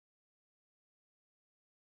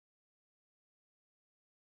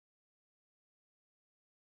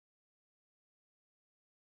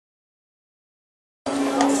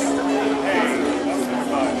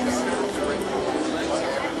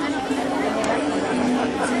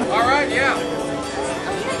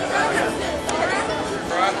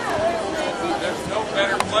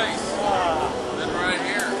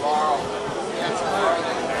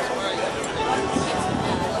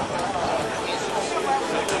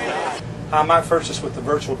Hi, Mike Furchess with the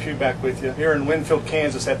Virtual Pew back with you here in Winfield,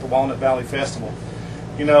 Kansas at the Walnut Valley Festival.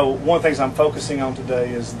 You know, one of the things I'm focusing on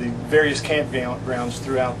today is the various campgrounds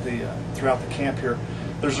throughout the camp here.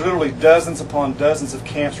 There's literally dozens upon dozens of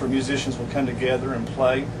camps where musicians will come together and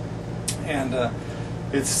play, and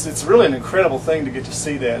it's really an incredible thing to get to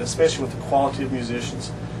see that, especially with the quality of musicians.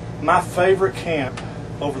 My favorite camp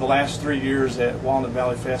over the last 3 years at Walnut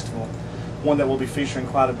Valley Festival, one that we'll be featuring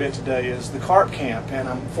quite a bit today, is the Carp Camp, and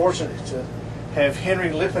I'm fortunate to have Henry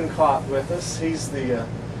Lippincott with us. He's the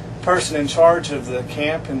person in charge of the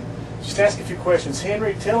camp, and just ask a few questions.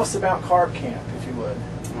 Henry, tell us about Carp Camp, if you would.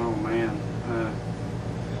 Oh man.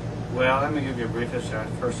 Well, let me give you a brief history. I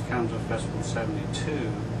first came to the festival in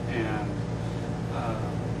 '72, and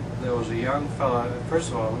there was a young fellow. First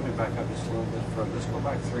of all, let me back up just a little bit further. Let's go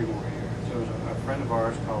back 3 more years. There was a friend of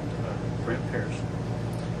ours called Brent Pearson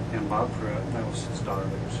and Bob Pruitt. That was his daughter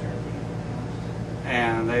that was here.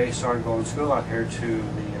 And they started going to school out here to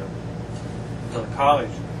the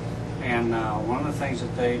college. And one of the things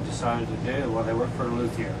that they decided to do, well, they worked for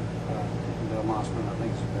Luthier, Bill Mossman, I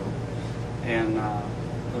think it's Bill, and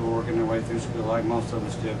they were working their way through school like most of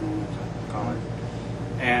us did when we went to college.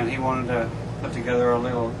 And he wanted to put together a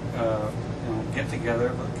little, get-together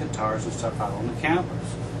with guitars and stuff out on the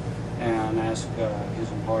campus, and ask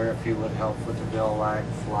his employer if he would help with the bill lag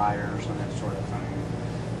flyers and that sort of thing.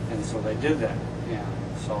 And so they did that. Yeah.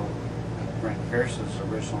 So Brent Pierce's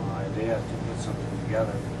original idea to put something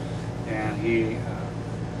together, and he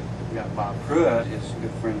got Bob Pruitt, his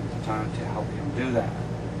good friend at the time, to help him do that.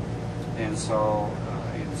 And so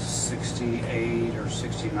in '68 or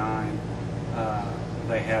 '69,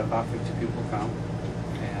 they had about 50 people come,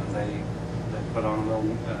 and they put on a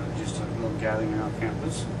little, just a little gathering around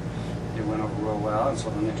campus. It went over real well, and so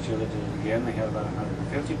the next year they did it again. They had about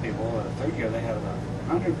 150 people. The third year they had about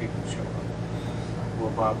 100 people show up. Well,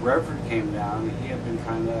 Bob Redford came down, and he had been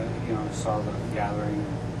kind of, saw the gathering,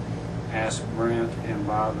 asked Brent and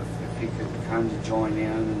Bob if he could kind of join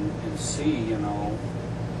in and see,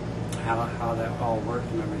 how that all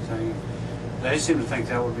worked and everything. They seemed to think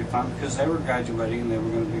that would be fun because they were graduating and they were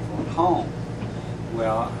going to be going home.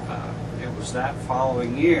 Well, it was that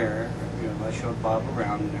following year, they showed Bob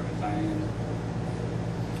around and everything. And,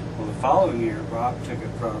 well, the following year, Bob took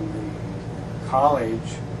it from the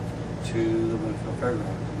college to the Winfield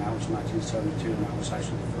Fairgrounds, and that was 1972, and that was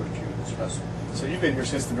actually the first year of this festival. So you've been here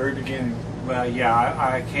since the very beginning. Well, yeah,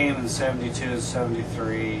 I came in '72 and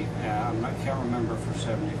 '73. I can't remember for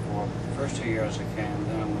 '74. The first 2 years I came,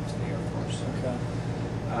 then I went to the Air Force. Okay.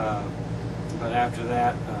 But after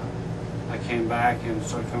that, I came back and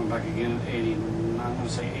started coming back again in '89. I want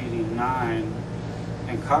to say '89,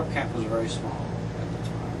 and Carp Camp was very small at the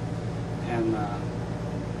time, and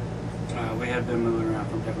we had been moving around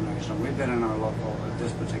from different areas. So we've been in our local, at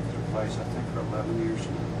this particular place, I think, for 11 years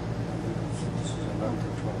now. This is 11th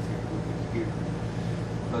or 12th year we've been here.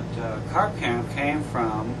 But Carp Camp came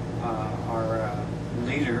from our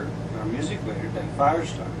leader, our music leader, Dave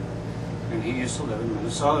Firestone. And he used to live in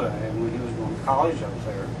Minnesota, and when he was going to college up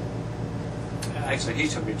there, actually he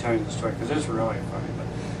should be telling the story because it's really funny, but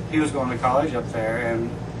he was going to college up there, and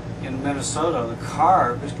in Minnesota, the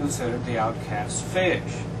carp is considered the outcast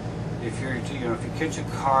fish. If you're, if you catch a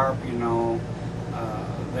carp,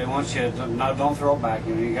 they want you to don't throw it back.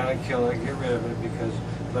 You got to kill it, get rid of it, because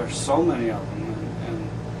there's so many of them.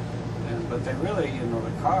 But they really,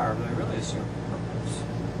 the carp, they really serve a purpose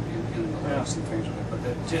in the lakes and things like that. But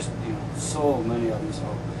they're just, so many of them.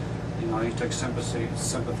 So, he took sympathy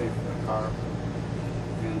for the carp,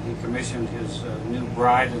 and he commissioned his new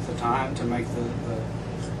bride at the time to make the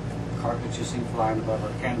carp that you see flying above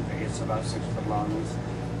our canopy. It's about 6 foot long. It's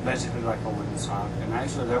basically like a wooden sock. And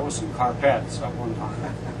actually, there was some carpettes at one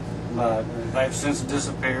time, but they've since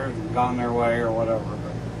disappeared and gone their way or whatever. But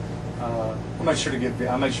I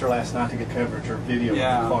made sure last night to get coverage or video of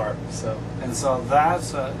the carp. And so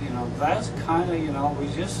that's that's kind of we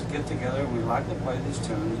just get together and we like to play these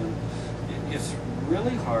tunes, and it's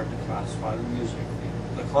really hard to classify the music.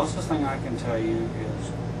 The closest thing I can tell you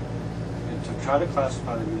is to try to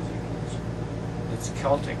classify the music. It's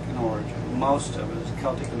Celtic in origin. Most of it is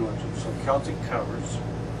Celtic in origin. So Celtic covers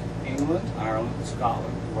England, Ireland,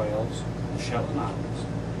 Scotland, Wales, and Shetland Islands.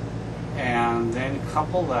 And then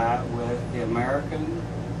couple that with the American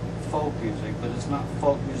folk music, but it's not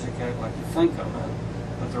folk music like you think of it,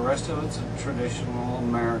 but the rest of it's a traditional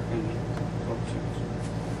American folk tunes.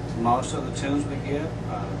 Most of the tunes we get,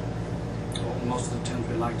 most of the tunes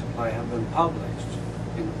we like to play have been published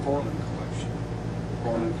in the Portland collection.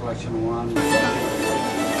 Portland Collection 1.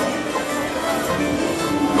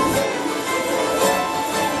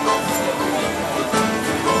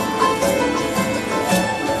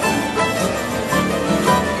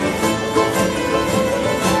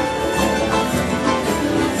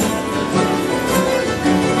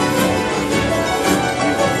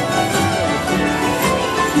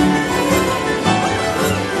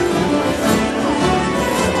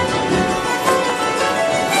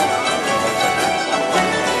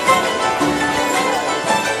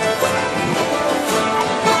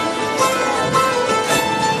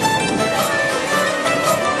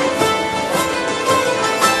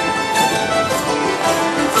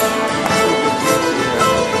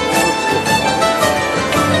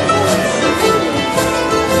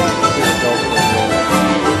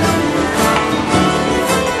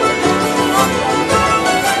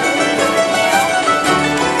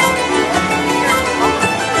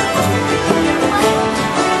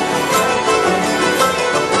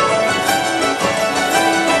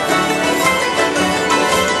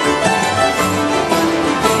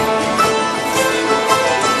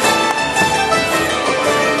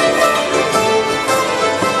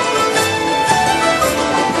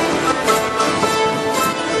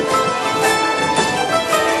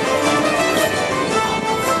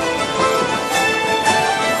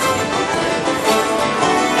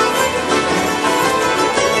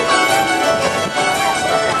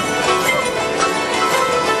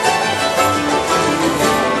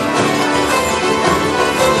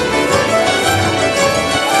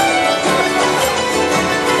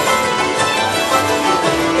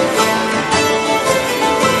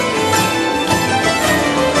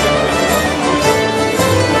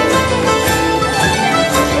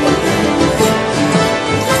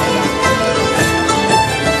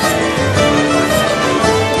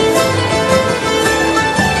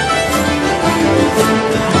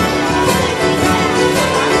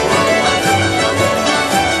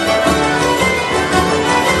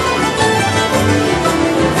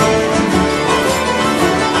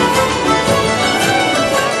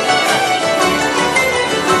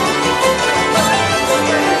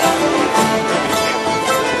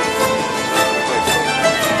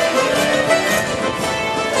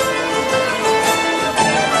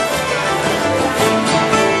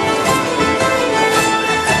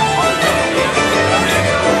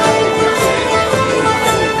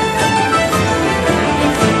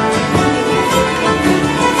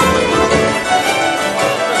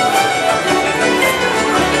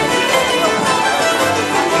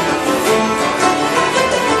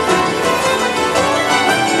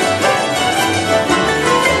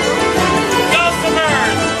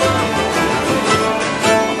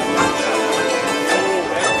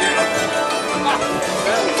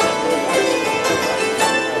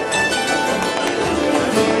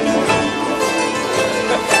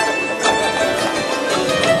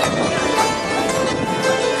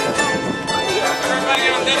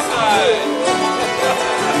 this side.